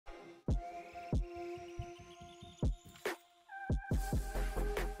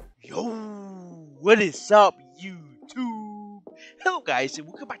Yo, what is up, YouTube? Hello, guys, and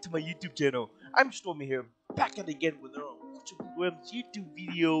welcome back to my YouTube channel. I'm Stormy here, back at again with another Williams YouTube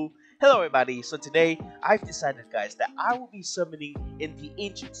video. Hello, everybody. So today, I've decided, guys, that I will be summoning in the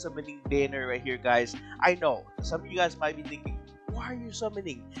ancient summoning banner right here, guys. I know some of you guys might be thinking, why are you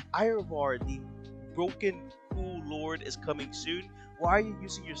summoning? Irovar, the broken cool lord, is coming soon. Why are you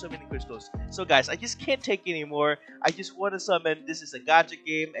using your summoning crystals? So guys, I just can't take anymore. I just want to summon. This is a gacha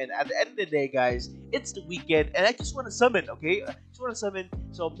game, and at the end of the day, guys, it's the weekend, and I just want to summon, okay? I just want to summon.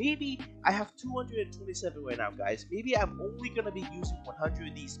 So maybe I have 227 right now, guys. Maybe I'm only going to be using 100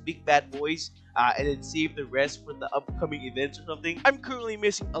 of these big bad boys, and then save the rest for the upcoming events or something. I'm currently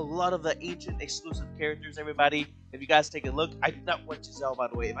missing a lot of the ancient exclusive characters, everybody. If you guys take a look, I do not want Giselle, by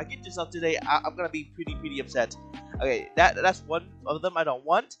the way. If I get Giselle today, I'm going to be pretty upset. Okay, that's one of them I don't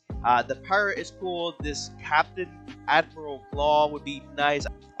want. The pirate is cool. This Captain Admiral Claw would be nice.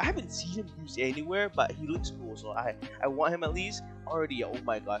 I haven't seen him used anywhere, but he looks cool, so I want him at least. Ardia, oh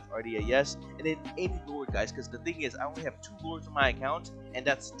my gosh, Ardia, yes. And then any lord, guys, because the thing is, I only have 2 lords on my account, and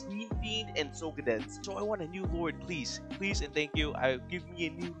that's Tween Fiend and Sogadens. So I want a new lord, please. Please and thank you. Give me a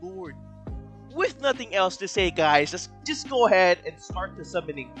new lord. With nothing else to say, guys, let's just go ahead and start the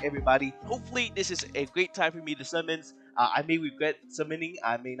summoning, everybody. Hopefully, this is a great time for me to summon. I may regret summoning,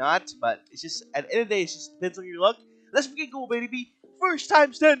 I may not, but it's just, at the end of the day, it just depends on your luck. Let's freaking go, baby. First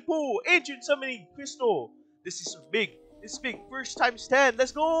times 10 pull, ancient summoning crystal. This is big. This is big. First times 10.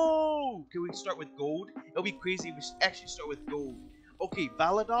 Let's go. Can we start with gold? It'll be crazy if we actually start with gold. Okay,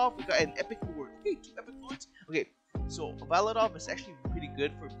 Valadov, we got an epic lord. Okay, 2 epic lords. Okay. So Valadov is actually pretty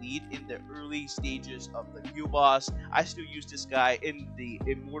good for bleed in the early stages of the new boss. I still use this guy in the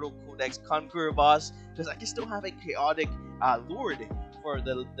Immortal Codex Conqueror boss because I just don't have a chaotic lord for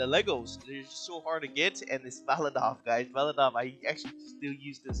the Legos. They're just so hard to get, and it's Valadov, guys. Valadov, I actually still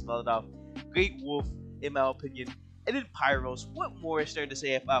use this Valadov. Great wolf, in my opinion. And then Pyros. What more is there to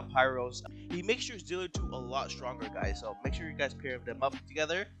say about Pyros? He makes your Zilla 2 a lot stronger, guys. So make sure you guys pair them up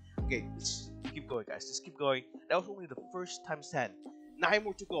together. Okay, let's keep going, guys. Just keep going. That was only the first times 10. 9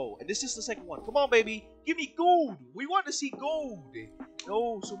 more to go. And this is the second one. Come on, baby. Give me gold. We want to see gold.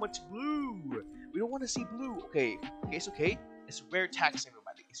 No, so much blue. We don't want to see blue. Okay, it's okay. It's rare tax,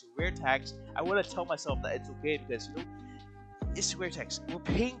 everybody. It's a rare tax. I want to tell myself that it's okay because, you know, it's rare tax. We're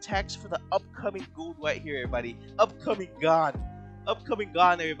paying tax for the upcoming gold right here, everybody. Upcoming gone. Upcoming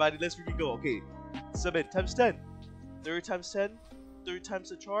gone, everybody. Let's freaking go. Okay, 7 times 10. 3rd times 10. 3rd time's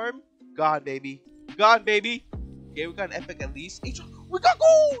the charm. Gone, baby. Gone, baby. Okay, we got an epic at least. We got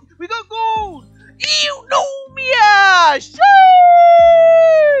gold! We got gold! You know me! Sheesh!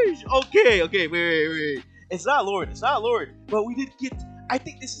 Okay, wait. It's not a lord. It's not a lord. But we did get... I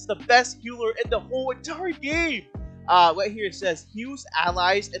think this is the best healer in the whole entire game. Right here it says, heals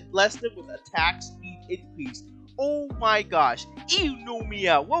allies and bless them with attack speed increase. Oh my gosh,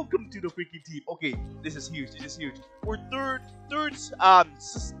 Iunomia, welcome to the freaking team. Okay, this is huge, We're third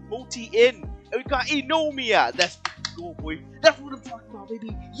multi-in, and we got Iunomia. That's cool, boy. That's what I'm talking about,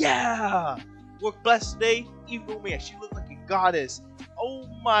 baby. Yeah! We're blessed today, Iunomia. She looks like a goddess. Oh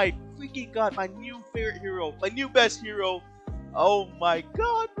my freaking god, my new favorite hero, my new best hero. Oh my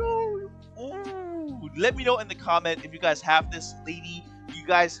god, bro. Ooh. Let me know in the comment if you guys have this lady.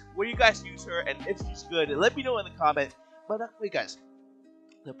 Where you guys use her, and if she's good, let me know in the comment. But wait, guys,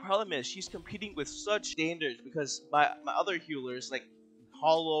 the problem is she's competing with such standards because my other healers like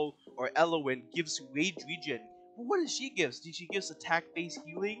Hollow or Elowen gives rage regen. But what does she give? She gives attack based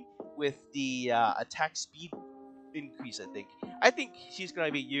healing with the attack speed increase. I think she's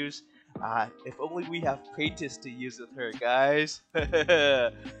gonna be used. If only we have Kratos to use with her, guys.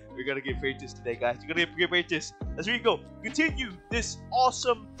 We're gonna get Kratos today, guys. We're gonna get Kratos. Let's really go. Continue this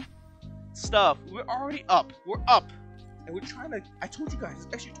awesome stuff. We're already up. We're up. And we're trying to... I told you guys.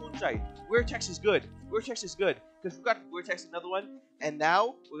 It's actually told you guys. Weretex is good. Weretex is good. Because we got Weretex another one. And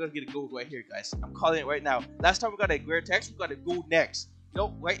now, we're gonna get a gold right here, guys. I'm calling it right now. Last time we got a Weretex, we got a gold next.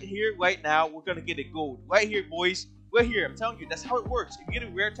 No, right here, right now, we're gonna get a gold. Right here, boys. Right here, I'm telling you, that's how it works. If you get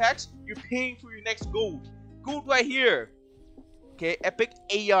a rare tax, you're paying for your next gold. Gold right here. Okay, epic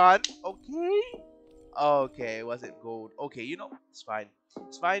Aeon. Okay, it wasn't gold. Okay, you know, it's fine.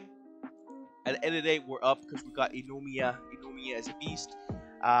 It's fine. At the end of the day, we're up because we got Iunomia. Iunomia is a beast.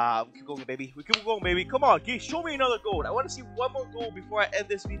 We keep going, baby. We keep going, baby. Come on, show me another gold. I want to see one more gold before I end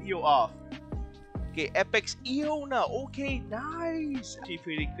this video off. Okay, Epic's Iona. Okay, nice. She's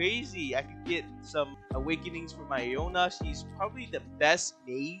pretty crazy. I could get some awakenings for my Iona. She's probably the best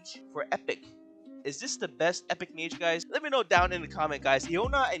mage for Epic. Is this the best Epic mage, guys? Let me know down in the comment, guys.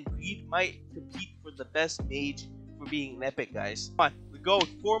 Iona and Greed might compete for the best mage for being an Epic, guys. Come on, go.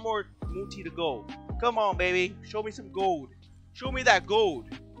 4 more multi to go. Come on, baby. Show me some gold. Show me that gold.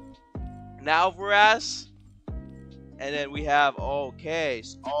 Now Alvarez. And then we have, okay,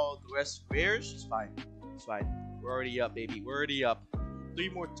 so all the rest rares. It's fine. It's fine. We're already up, baby. We're already up. 3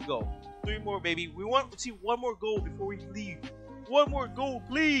 more to go. 3 more, baby. We want to see 1 more gold before we leave. 1 more gold,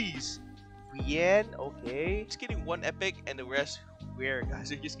 please. Bien, okay. Just getting 1 epic and the rest rare,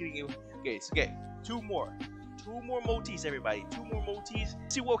 guys. We're just getting, okay, so okay. 2 more. 2 more motis, everybody. 2 more motis.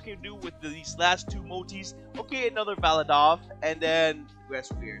 See what we can do with these last 2 motis. Okay, another Valadov. And then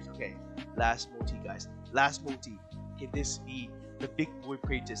rest rares. Okay, last moti, guys. Last moti. Can this be the big boy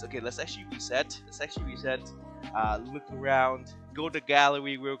Praetus? Okay, let's actually reset. Look around. Go to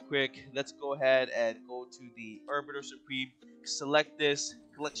gallery real quick. Let's go ahead and go to the Arbiter Supreme. Select this.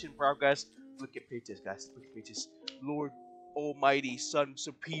 Collection progress. Look at Praetus, guys. Look at Praetus. Lord Almighty Son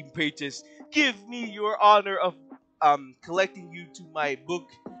Supreme Praetus, give me your honor of collecting you to my book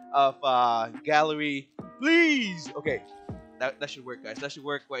of gallery. Please! Okay. That should work, guys. That should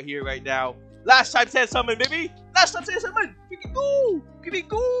work right here, right now. Last time said summon, baby! Last time said summon! Freaking gold! Give me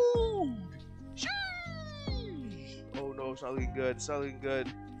gold! Sheesh! Oh no, it's not looking good. It's not looking good.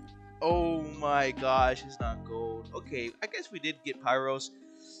 Oh my gosh, it's not gold. Okay, I guess we did get Pyros.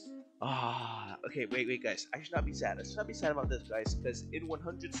 Okay, wait, guys. I should not be sad. I should not be sad about this, guys, because in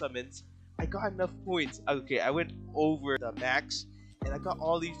 100 summons, I got enough points. Okay, I went over the max, and I got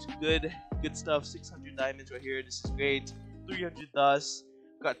all these good stuff. 600 diamonds right here. This is great. 300 dust.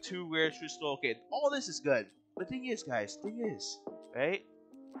 Got 2 rare crystal. Okay, all this is good. The thing is, guys, right?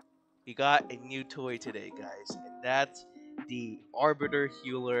 We got a new toy today, guys, and that's the Arbiter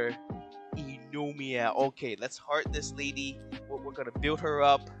Healer Inomia. Okay, let's heart this lady. We're gonna build her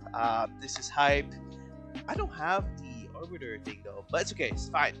up. This is hype. I don't have the Arbiter thing though, but it's okay. It's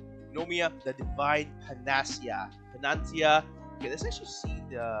fine. Inomia, the Divine Panacea. Okay, let's actually see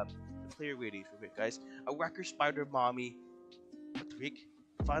the player ratings for it, guys. A Whacker Spider Mommy. What the freak?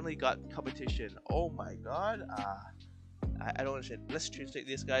 Finally got competition. Oh my god. I don't understand. Let's translate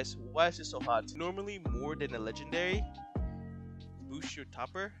this, guys. Why is this so hot? Normally more than a legendary. Boost your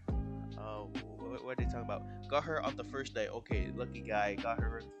topper. What are they talking about? Got her on the first day. Okay, lucky guy. Got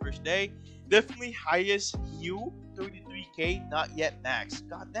her on the first day. Definitely highest heal. 33k, not yet max.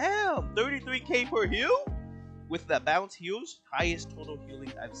 God damn! 33k per heal? With the bounce heals, highest total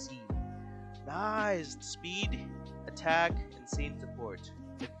healing I've seen. Nice. Speed, attack, insane support.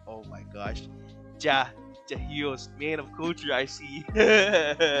 Oh my gosh. Ja heals. Man of culture, I see.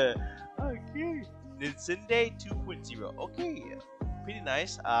 Okay. Ninsende 2.0. Okay. Pretty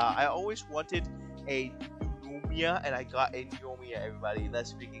nice. I always wanted a Inomia, and I got a Inomia, everybody.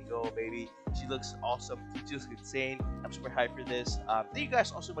 Let's freaking go, baby. She looks awesome. She looks insane. I'm super hyped for this. Thank you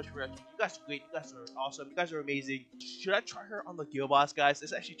guys all so much for watching. You guys are great. You guys are awesome. You guys are amazing. Should I try her on the Guild Boss, guys?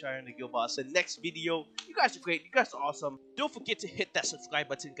 Let's actually try her on the Guild Boss. The next video. You guys are great. You guys are awesome. Don't forget to hit that subscribe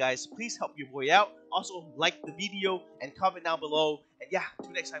button, guys. Please help your boy out. Also, like the video and comment down below. And yeah,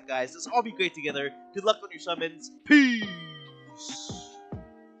 till next time, guys. Let's all be great together. Good luck on your summons. Peace.